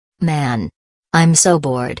Man. I'm so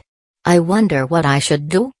bored. I wonder what I should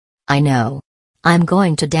do? I know. I'm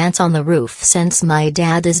going to dance on the roof since my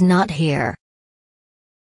dad is not here.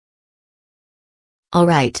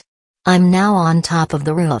 Alright. I'm now on top of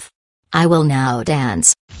the roof. I will now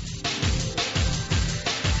dance.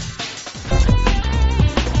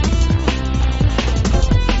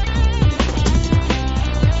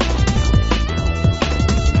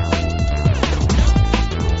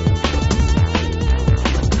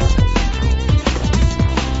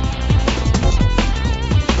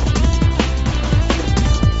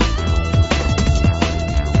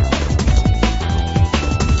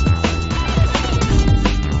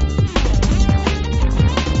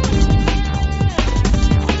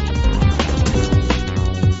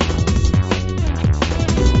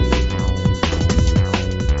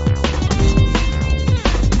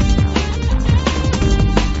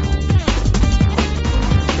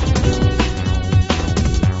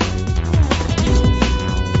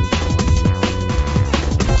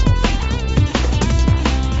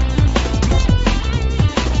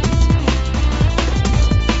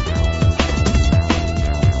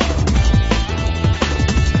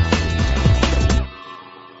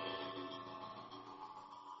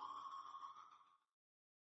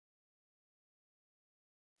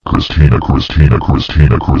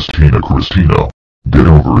 Christina. Get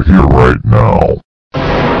over here right now.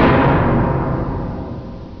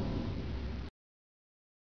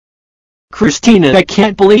 Christina, I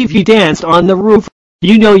can't believe you danced on the roof.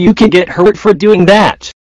 You know you can get hurt for doing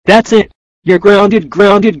that. That's it. You're grounded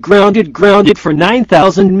for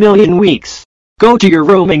 9,000 million weeks. Go to your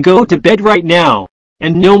room and go to bed right now.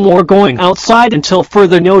 And no more going outside until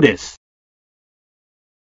further notice.